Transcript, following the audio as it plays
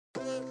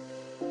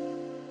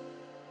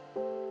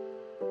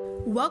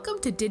Welcome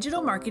to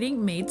Digital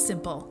Marketing Made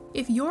Simple.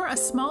 If you're a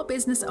small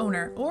business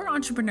owner or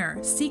entrepreneur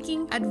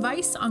seeking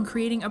advice on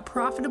creating a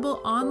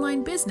profitable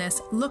online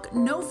business, look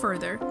no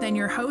further than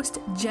your host,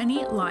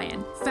 Jenny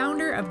Lyon,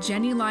 founder of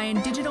Jenny Lyon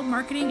Digital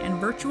Marketing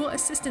and Virtual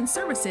Assistant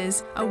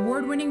Services,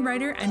 award-winning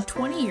writer and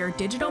 20-year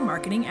digital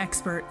marketing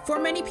expert. For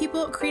many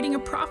people, creating a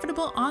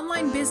profitable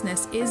online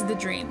business is the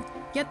dream,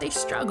 yet they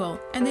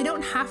struggle and they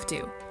don't have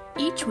to.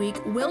 Each week,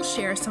 we'll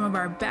share some of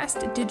our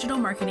best digital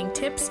marketing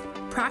tips,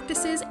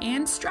 practices,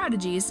 and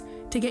strategies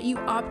to get you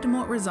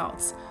optimal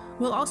results.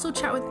 We'll also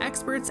chat with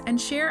experts and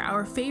share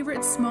our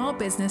favorite small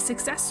business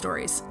success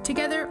stories.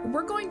 Together,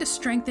 we're going to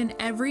strengthen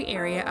every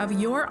area of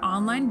your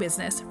online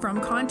business, from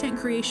content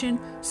creation,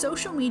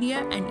 social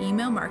media, and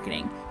email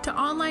marketing, to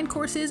online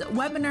courses,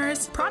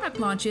 webinars, product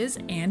launches,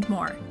 and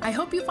more. I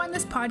hope you find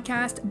this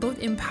podcast both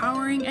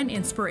empowering and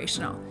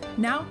inspirational.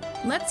 Now,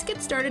 let's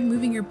get started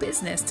moving your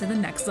business to the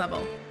next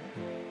level.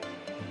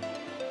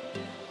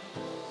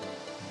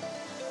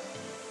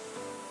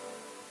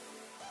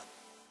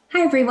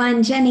 Hi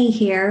everyone, Jenny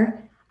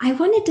here. I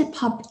wanted to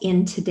pop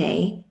in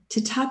today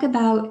to talk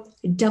about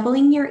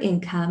doubling your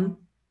income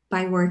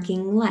by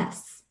working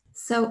less.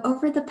 So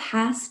over the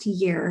past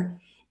year,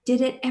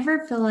 did it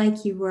ever feel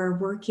like you were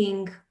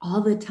working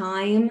all the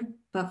time,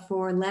 but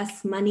for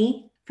less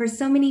money? For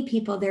so many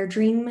people, their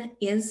dream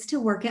is to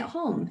work at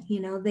home.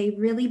 They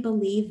really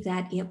believe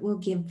that it will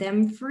give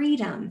them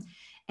freedom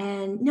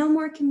and no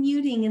more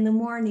commuting in the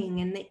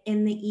morning and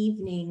in the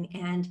evening,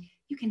 and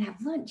you can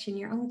have lunch in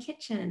your own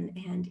kitchen.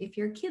 And if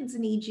your kids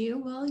need you,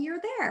 well,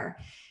 you're there.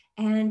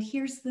 And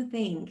here's the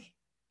thing,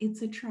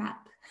 it's a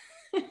trap.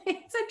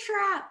 It's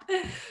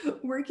a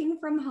trap. Working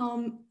from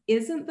home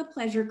isn't the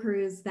pleasure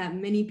cruise that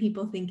many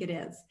people think it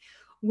is.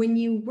 When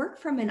you work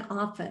from an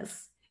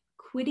office,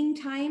 quitting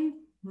time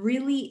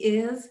really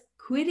is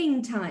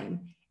quitting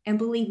time. And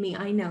believe me,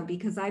 I know,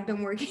 because I've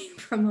been working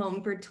from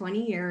home for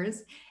 20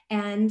 years.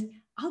 And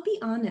I'll be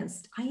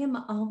honest, I am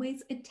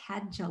always a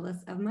tad jealous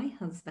of my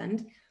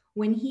husband.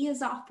 When he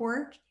is off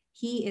work,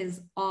 he is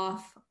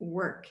off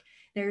work.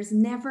 There's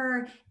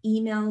never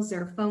emails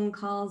or phone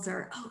calls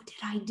or, oh, did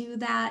I do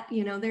that?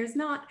 There's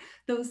not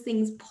those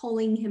things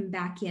pulling him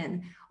back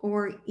in.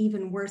 Or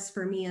even worse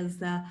for me is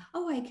the,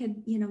 oh, I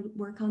could,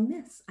 work on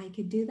this. I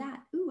could do that.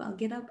 Ooh, I'll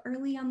get up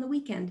early on the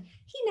weekend.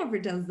 He never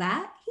does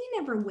that. He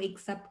never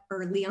wakes up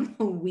early on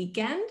the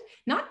weekend,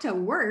 not to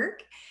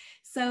work.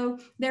 So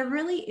there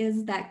really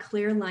is that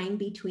clear line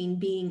between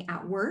being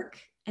at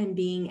work and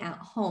being at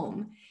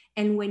home.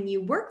 And when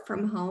you work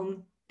from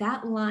home,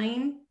 that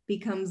line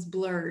becomes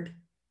blurred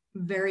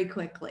very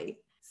quickly.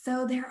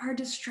 So there are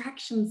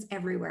distractions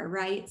everywhere,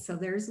 right? So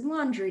there's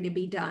laundry to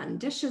be done,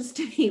 dishes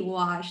to be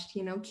washed,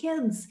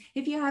 kids,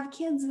 if you have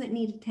kids that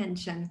need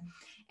attention.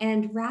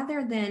 And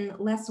rather than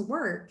less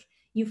work,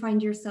 you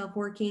find yourself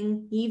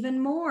working even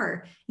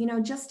more,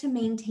 just to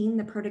maintain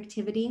the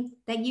productivity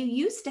that you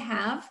used to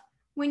have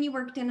when you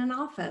worked in an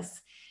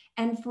office.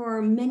 And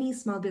for many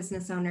small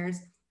business owners,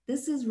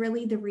 this is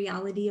really the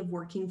reality of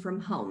working from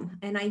home.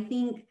 And I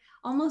think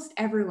almost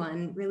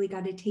everyone really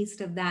got a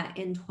taste of that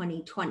in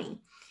 2020.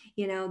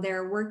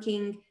 They're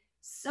working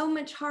so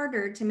much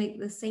harder to make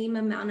the same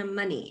amount of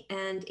money,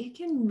 and it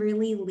can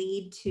really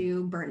lead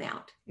to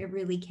burnout. It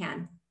really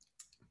can.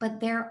 But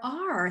there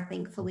are,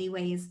 thankfully,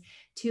 ways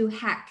to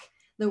hack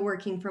the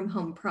working from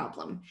home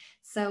problem.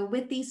 So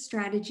with these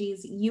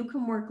strategies, you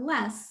can work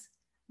less,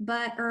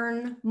 but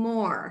earn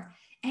more.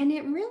 And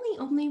it really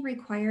only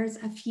requires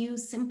a few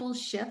simple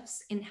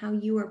shifts in how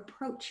you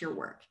approach your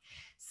work.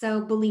 So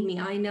believe me,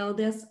 I know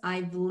this,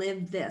 I've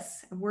lived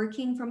this.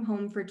 Working from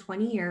home for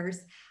 20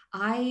 years,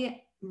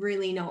 I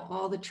really know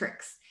all the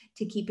tricks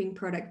to keeping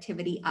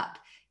productivity up.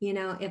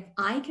 If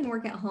I can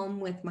work at home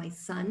with my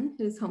son,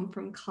 who's home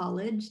from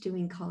college,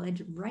 doing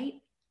college right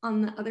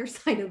on the other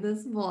side of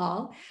this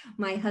wall,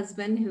 my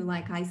husband, who,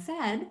 like I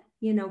said,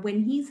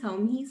 when he's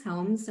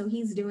home. So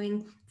he's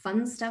doing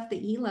fun stuff that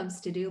he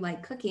loves to do,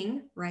 like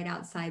cooking right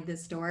outside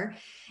this door,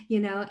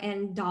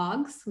 and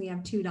dogs. We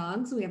have 2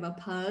 dogs. We have a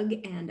pug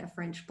and a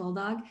French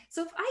bulldog.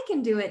 So if I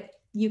can do it,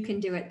 you can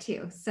do it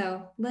too.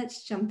 So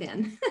let's jump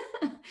in.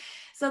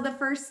 So the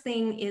first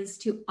thing is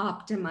to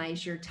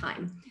optimize your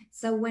time.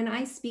 So when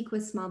I speak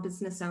with small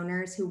business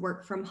owners who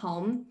work from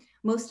home,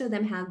 most of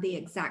them have the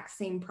exact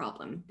same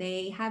problem.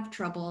 They have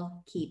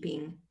trouble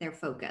keeping their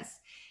focus.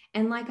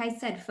 And like I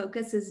said,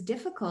 focus is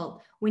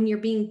difficult when you're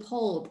being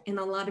pulled in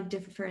a lot of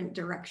different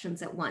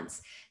directions at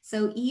once.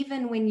 So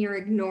even when you're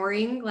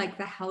ignoring like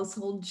the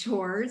household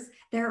chores,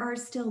 there are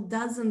still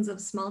dozens of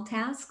small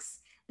tasks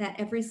that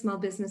every small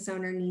business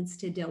owner needs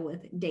to deal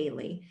with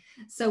daily.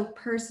 So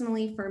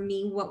personally, for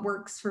me, what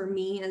works for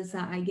me is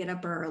that I get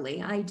up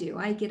early. I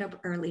get up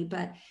early,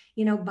 but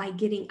by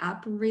getting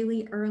up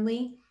really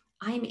early,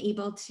 I'm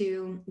able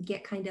to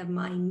get kind of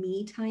my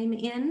me time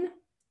in.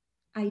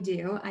 I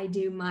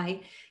do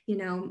my,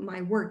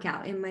 my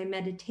workout and my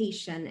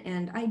meditation,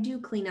 and I do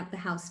clean up the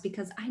house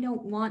because I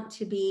don't want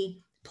to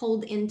be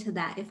pulled into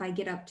that if I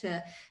get up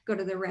to go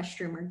to the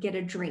restroom or get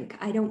a drink.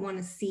 I don't want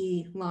to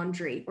see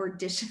laundry or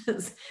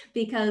dishes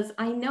because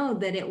I know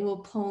that it will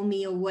pull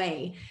me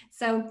away.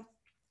 So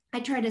I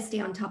try to stay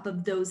on top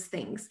of those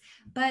things.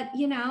 But,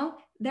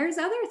 there's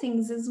other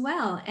things as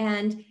well.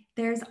 And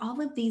there's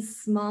all of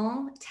these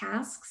small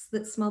tasks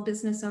that small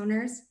business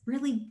owners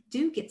really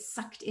do get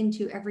sucked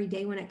into every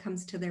day when it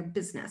comes to their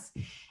business.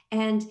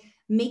 And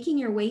making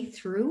your way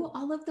through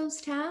all of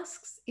those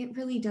tasks, it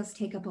really does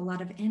take up a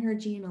lot of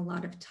energy and a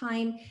lot of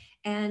time.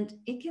 And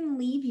it can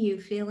leave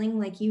you feeling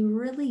like you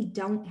really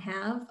don't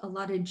have a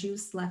lot of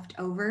juice left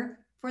over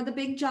for the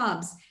big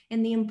jobs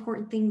and the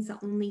important things that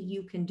only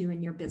you can do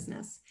in your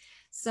business.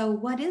 So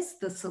what is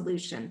the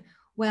solution?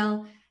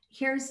 Well,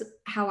 here's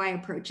how I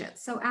approach it.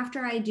 So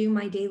after I do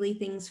my daily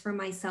things for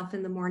myself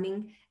in the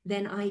morning,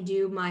 then I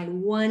do my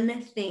one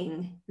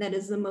thing that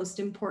is the most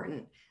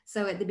important.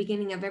 So at the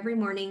beginning of every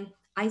morning,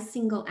 I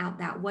single out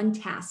that one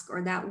task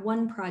or that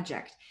one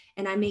project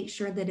and I make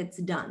sure that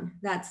it's done.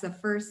 That's the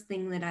first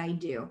thing that I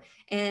do.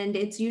 And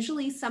it's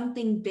usually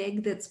something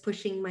big that's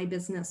pushing my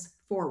business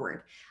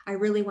forward. I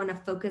really want to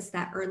focus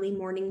that early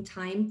morning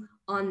time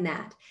on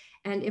that.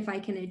 And if I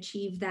can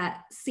achieve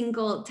that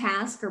single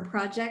task or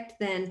project,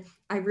 then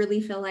I really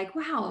feel like,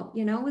 wow,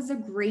 it was a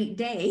great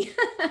day.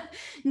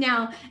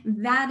 Now,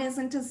 that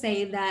isn't to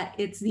say that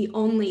it's the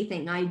only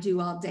thing I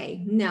do all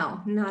day. No,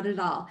 not at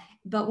all.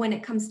 But when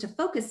it comes to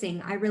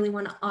focusing, I really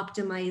want to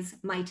optimize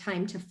my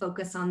time to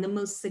focus on the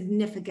most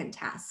significant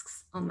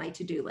tasks on my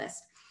to-do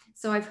list.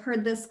 So I've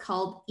heard this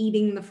called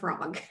eating the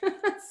frog.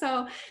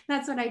 So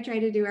that's what I try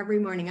to do every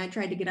morning. I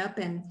try to get up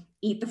and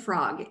eat the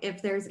frog.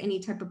 If there's any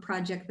type of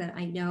project that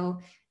I know,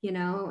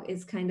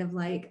 is kind of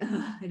like,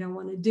 I don't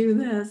want to do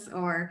this,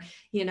 or,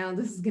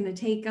 this is going to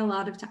take a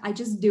lot of time. I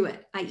just do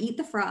it. I eat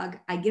the frog,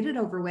 I get it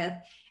over with.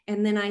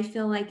 And then I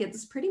feel like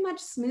it's pretty much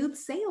smooth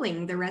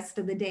sailing the rest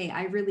of the day.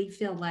 I really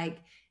feel like,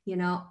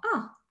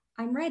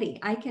 I'm ready.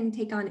 I can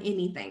take on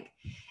anything.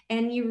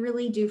 And you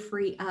really do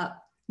free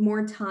up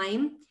more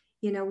time,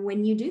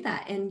 when you do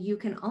that. And you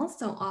can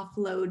also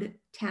offload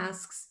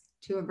tasks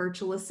to a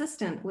virtual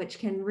assistant, which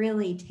can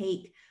really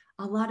take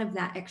a lot of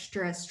that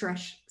extra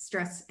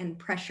stress and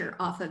pressure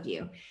off of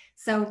you.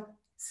 So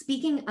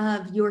speaking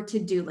of your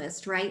to-do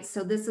list, right?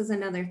 So this is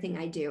another thing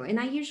I do. And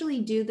I usually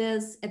do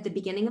this at the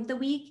beginning of the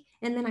week,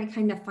 and then I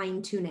kind of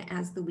fine tune it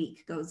as the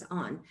week goes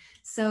on.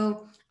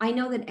 So I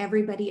know that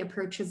everybody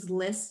approaches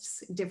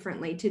lists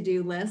differently,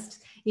 to-do lists.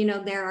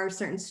 There are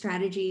certain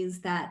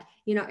strategies that,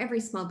 every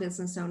small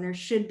business owner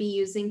should be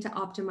using to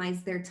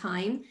optimize their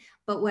time.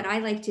 But what I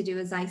like to do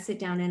is I sit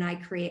down and I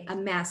create a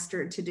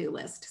master to-do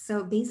list. So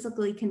it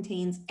basically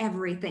contains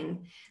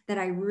everything that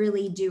I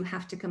really do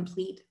have to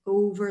complete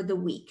over the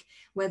week,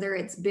 whether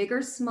it's big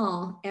or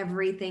small,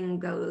 everything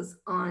goes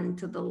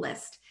onto the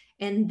list.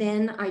 And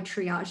then I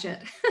triage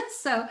it.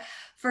 So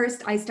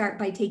first I start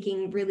by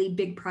taking really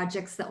big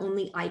projects that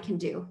only I can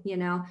do,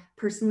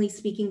 personally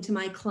speaking to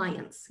my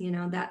clients,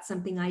 that's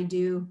something I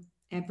do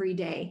every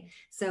day.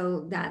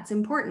 So that's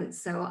important.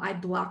 So I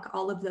block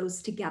all of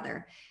those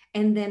together.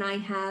 And then I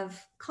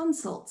have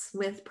consults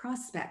with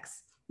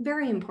prospects,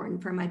 very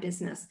important for my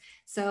business.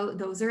 So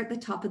those are at the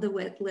top of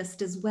the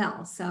list as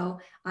well. So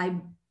I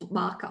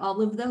block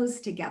all of those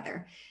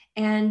together.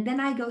 And then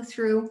I go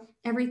through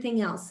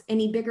everything else,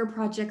 any bigger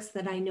projects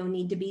that I know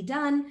need to be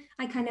done,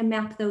 I kind of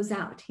map those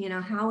out.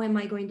 How am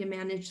I going to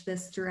manage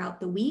this throughout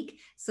the week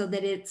so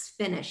that it's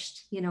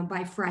finished,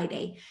 by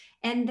Friday?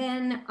 And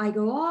then I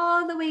go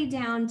all the way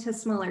down to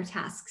smaller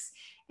tasks.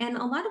 And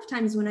a lot of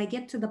times when I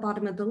get to the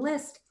bottom of the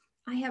list,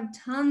 I have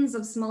tons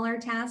of smaller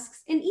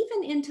tasks and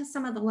even into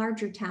some of the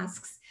larger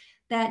tasks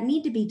that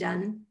need to be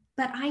done,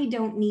 but I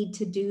don't need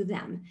to do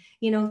them.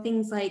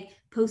 Things like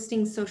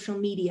posting social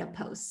media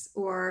posts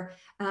or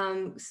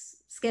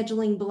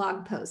scheduling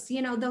blog posts,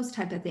 those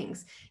type of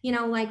things.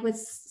 Like with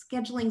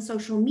scheduling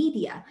social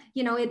media,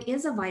 it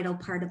is a vital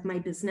part of my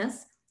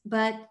business,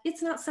 but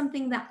it's not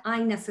something that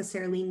I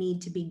necessarily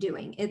need to be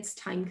doing. It's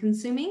time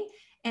consuming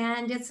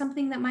and it's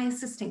something that my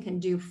assistant can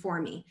do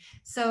for me.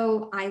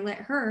 So I let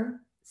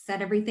her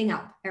set everything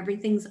up.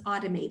 Everything's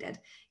automated.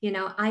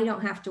 I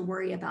don't have to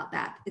worry about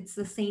that. It's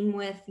the same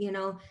with,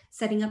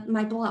 setting up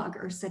my blog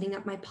or setting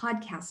up my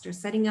podcast or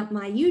setting up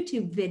my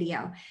YouTube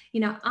video.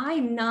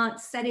 I'm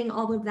not setting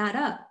all of that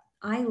up.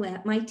 I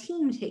let my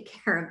team take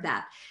care of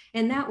that.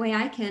 And that way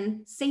I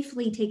can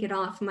safely take it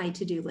off my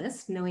to-do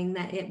list, knowing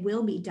that it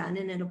will be done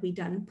and it'll be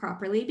done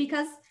properly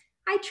because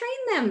I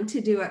train them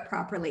to do it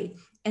properly.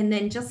 And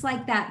then just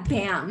like that,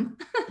 bam,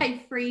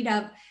 I freed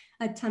up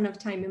a ton of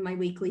time in my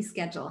weekly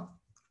schedule.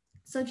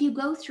 So if you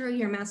go through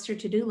your master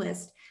to-do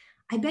list,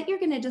 I bet you're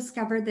going to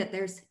discover that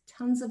there's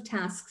tons of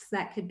tasks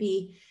that could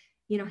be,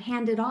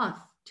 handed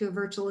off to a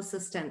virtual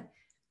assistant,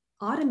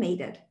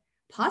 automated,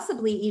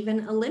 possibly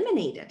even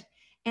eliminated.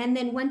 And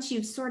then once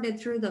you've sorted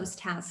through those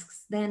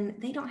tasks, then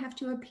they don't have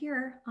to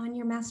appear on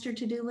your master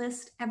to-do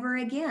list ever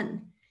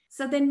again.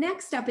 So the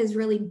next step is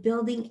really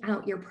building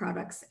out your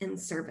products and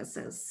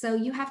services. So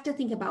you have to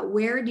think about,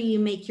 where do you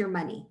make your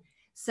money?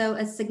 So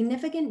a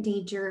significant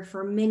danger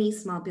for many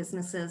small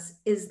businesses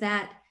is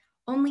that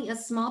only a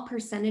small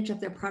percentage of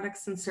their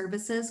products and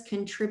services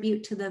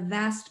contribute to the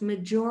vast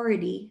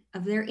majority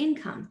of their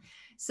income.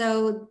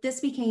 So this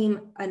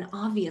became an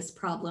obvious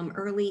problem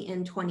early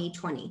in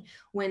 2020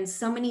 when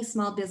so many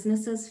small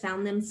businesses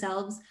found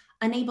themselves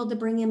unable to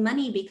bring in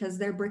money because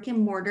their brick and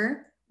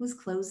mortar was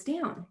closed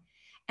down.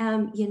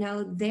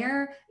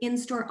 Their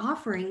in-store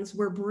offerings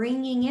were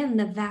bringing in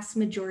the vast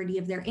majority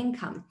of their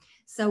income.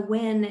 So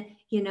when,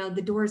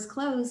 the doors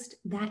closed,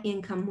 that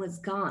income was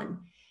gone.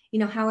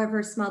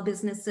 However, small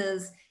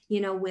businesses,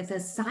 with a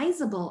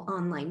sizable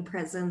online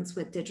presence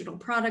with digital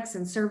products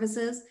and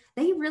services,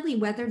 they really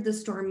weathered the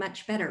storm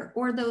much better.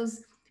 Or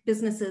those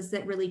businesses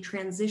that really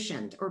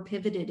transitioned or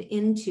pivoted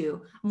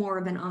into more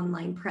of an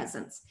online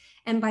presence.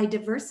 And by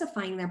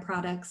diversifying their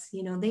products,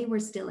 they were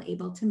still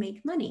able to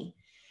make money.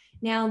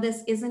 Now,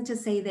 this isn't to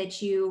say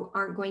that you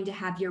aren't going to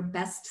have your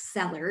best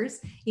sellers.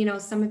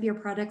 Some of your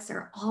products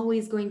are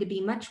always going to be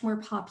much more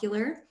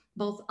popular,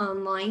 both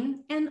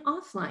online and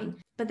offline.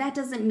 But that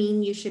doesn't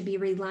mean you should be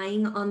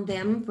relying on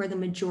them for the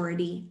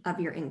majority of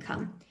your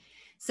income.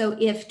 So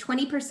if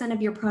 20%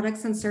 of your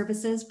products and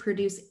services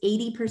produce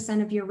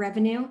 80% of your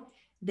revenue,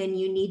 then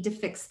you need to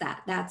fix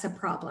that. That's a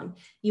problem.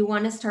 You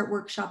want to start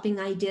workshopping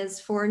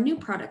ideas for new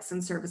products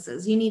and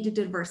services. You need to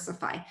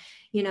diversify.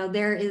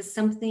 There is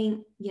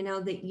something,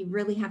 that you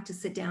really have to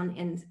sit down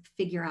and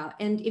figure out.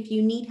 And if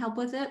you need help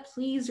with it,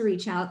 please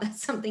reach out.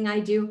 That's something I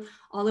do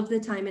all of the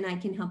time. And I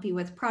can help you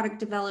with product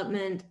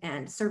development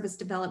and service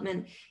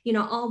development,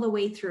 all the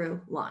way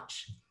through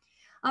launch.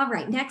 All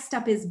right, next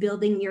up is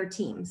building your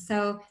team.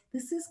 So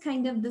this is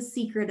kind of the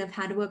secret of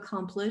how to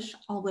accomplish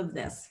all of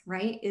this,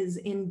 right? Is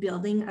in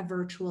building a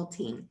virtual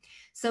team.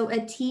 So a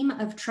team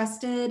of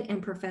trusted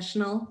and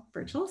professional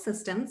virtual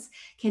assistants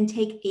can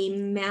take a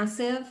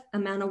massive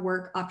amount of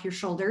work off your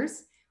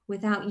shoulders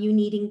without you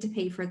needing to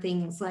pay for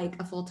things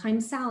like a full-time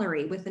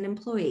salary with an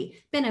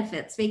employee,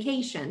 benefits,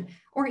 vacation,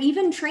 or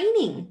even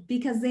training,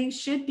 because they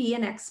should be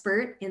an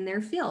expert in their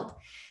field.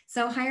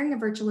 So hiring a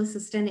virtual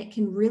assistant, it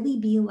can really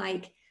be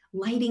like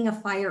lighting a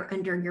fire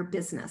under your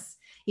business.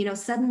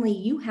 Suddenly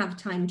you have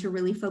time to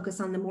really focus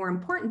on the more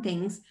important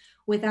things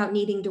without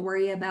needing to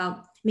worry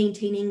about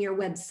maintaining your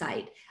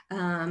website,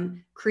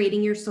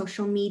 creating your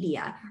social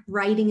media,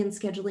 writing and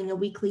scheduling a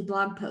weekly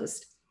blog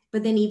post.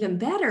 But then even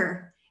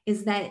better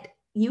is that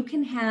you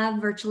can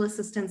have virtual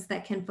assistants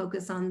that can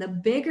focus on the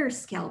bigger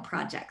scale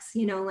projects,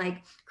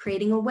 like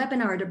creating a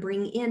webinar to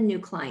bring in new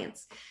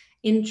clients,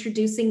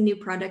 introducing new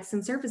products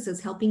and services,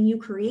 helping you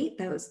create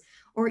those,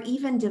 or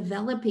even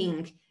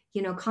developing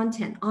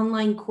content,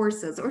 online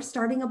courses, or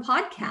starting a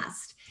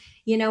podcast.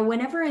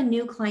 Whenever a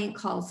new client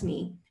calls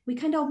me, we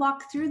kind of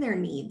walk through their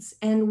needs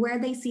and where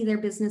they see their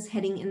business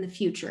heading in the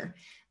future.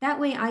 That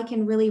way I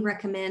can really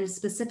recommend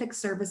specific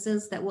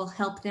services that will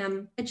help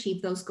them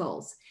achieve those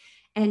goals.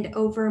 And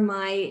over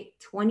my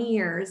 20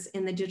 years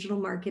in the digital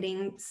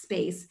marketing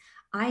space,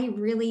 I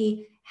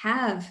really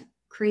have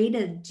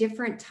created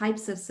different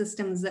types of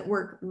systems that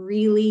work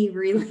really,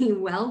 really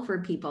well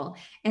for people.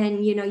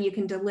 And, you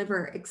can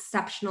deliver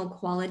exceptional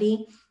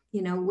quality,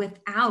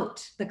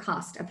 without the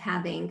cost of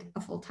having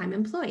a full-time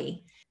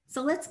employee.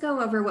 So let's go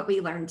over what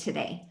we learned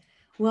today.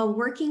 Well,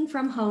 working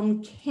from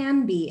home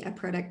can be a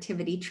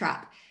productivity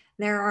trap.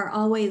 There are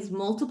always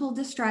multiple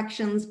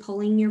distractions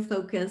pulling your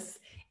focus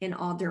in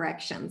all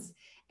directions.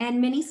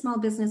 And many small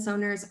business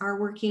owners are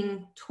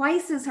working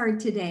twice as hard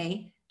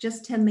today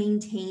just to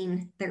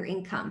maintain their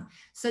income.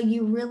 So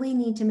you really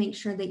need to make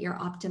sure that you're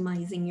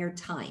optimizing your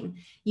time.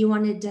 You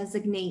want to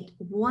designate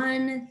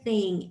one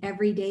thing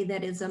every day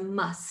that is a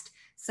must,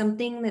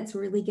 something that's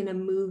really going to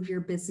move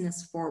your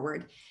business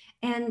forward.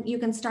 And you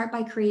can start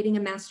by creating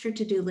a master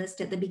to-do list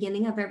at the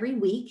beginning of every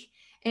week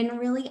and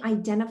really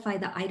identify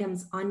the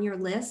items on your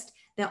list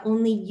that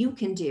only you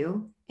can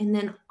do, and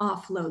then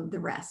offload the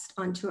rest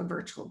onto a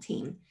virtual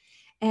team.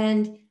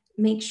 And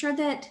make sure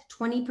that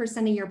 20%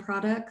 of your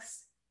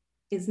products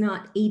is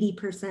not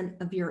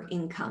 80% of your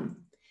income.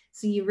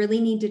 So you really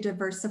need to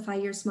diversify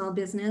your small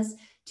business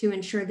to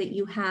ensure that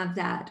you have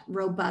that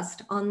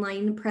robust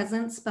online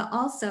presence, but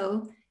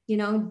also,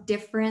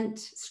 different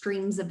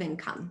streams of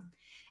income.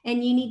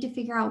 And you need to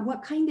figure out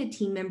what kind of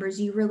team members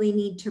you really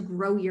need to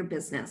grow your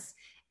business,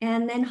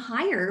 and then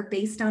hire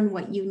based on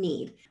what you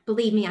need.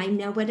 Believe me, I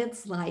know what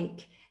it's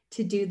like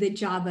to do the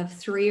job of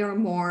 3 or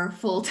more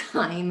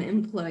full-time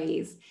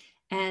employees.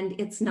 And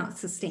it's not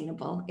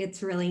sustainable.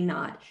 It's really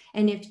not.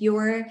 And if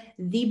you're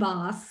the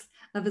boss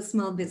of a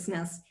small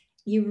business,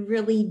 you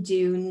really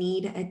do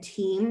need a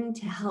team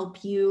to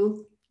help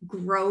you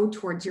grow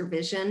towards your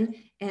vision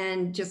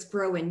and just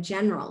grow in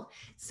general.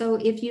 So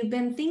if you've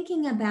been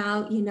thinking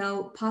about,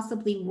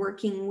 possibly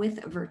working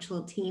with a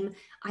virtual team,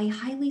 I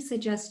highly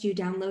suggest you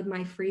download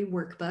my free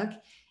workbook.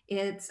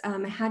 It's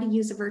how to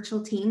use a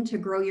virtual team to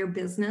grow your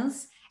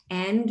business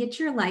and get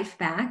your life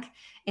back.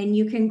 And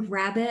you can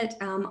grab it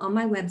on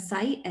my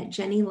website at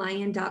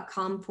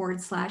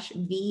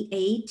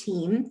jennylyon.com/VA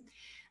team.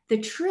 The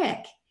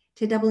trick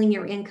to doubling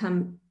your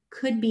income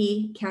could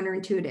be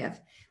counterintuitive,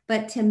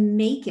 But to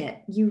make it,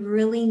 you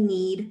really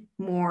need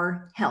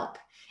more help.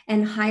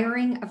 And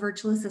hiring a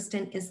virtual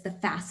assistant is the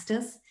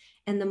fastest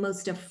and the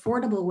most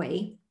affordable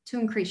way to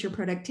increase your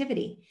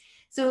productivity.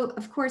 So,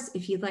 of course,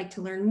 if you'd like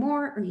to learn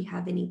more or you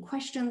have any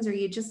questions or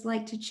you just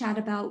like to chat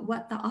about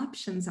what the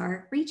options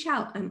are, reach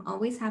out. I'm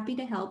always happy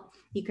to help.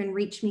 You can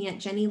reach me at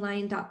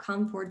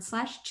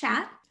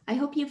jennylyon.com/chat. I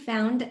hope you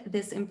found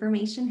this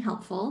information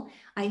helpful.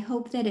 I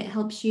hope that it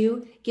helps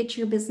you get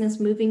your business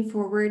moving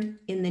forward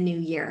in the new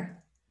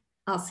year.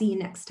 I'll see you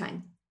next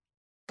time.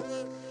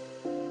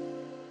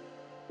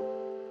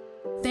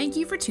 Thank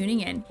you for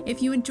tuning in.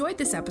 If you enjoyed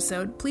this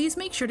episode, please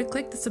make sure to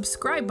click the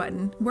subscribe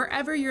button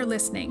wherever you're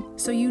listening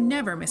so you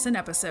never miss an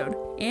episode.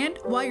 And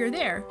while you're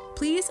there,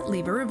 please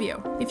leave a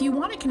review. If you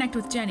want to connect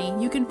with Jenny,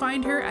 you can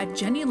find her at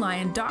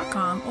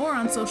jennylyon.com or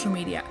on social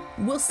media.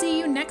 We'll see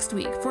you next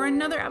week for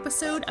another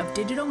episode of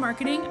Digital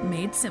Marketing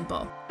Made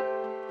Simple.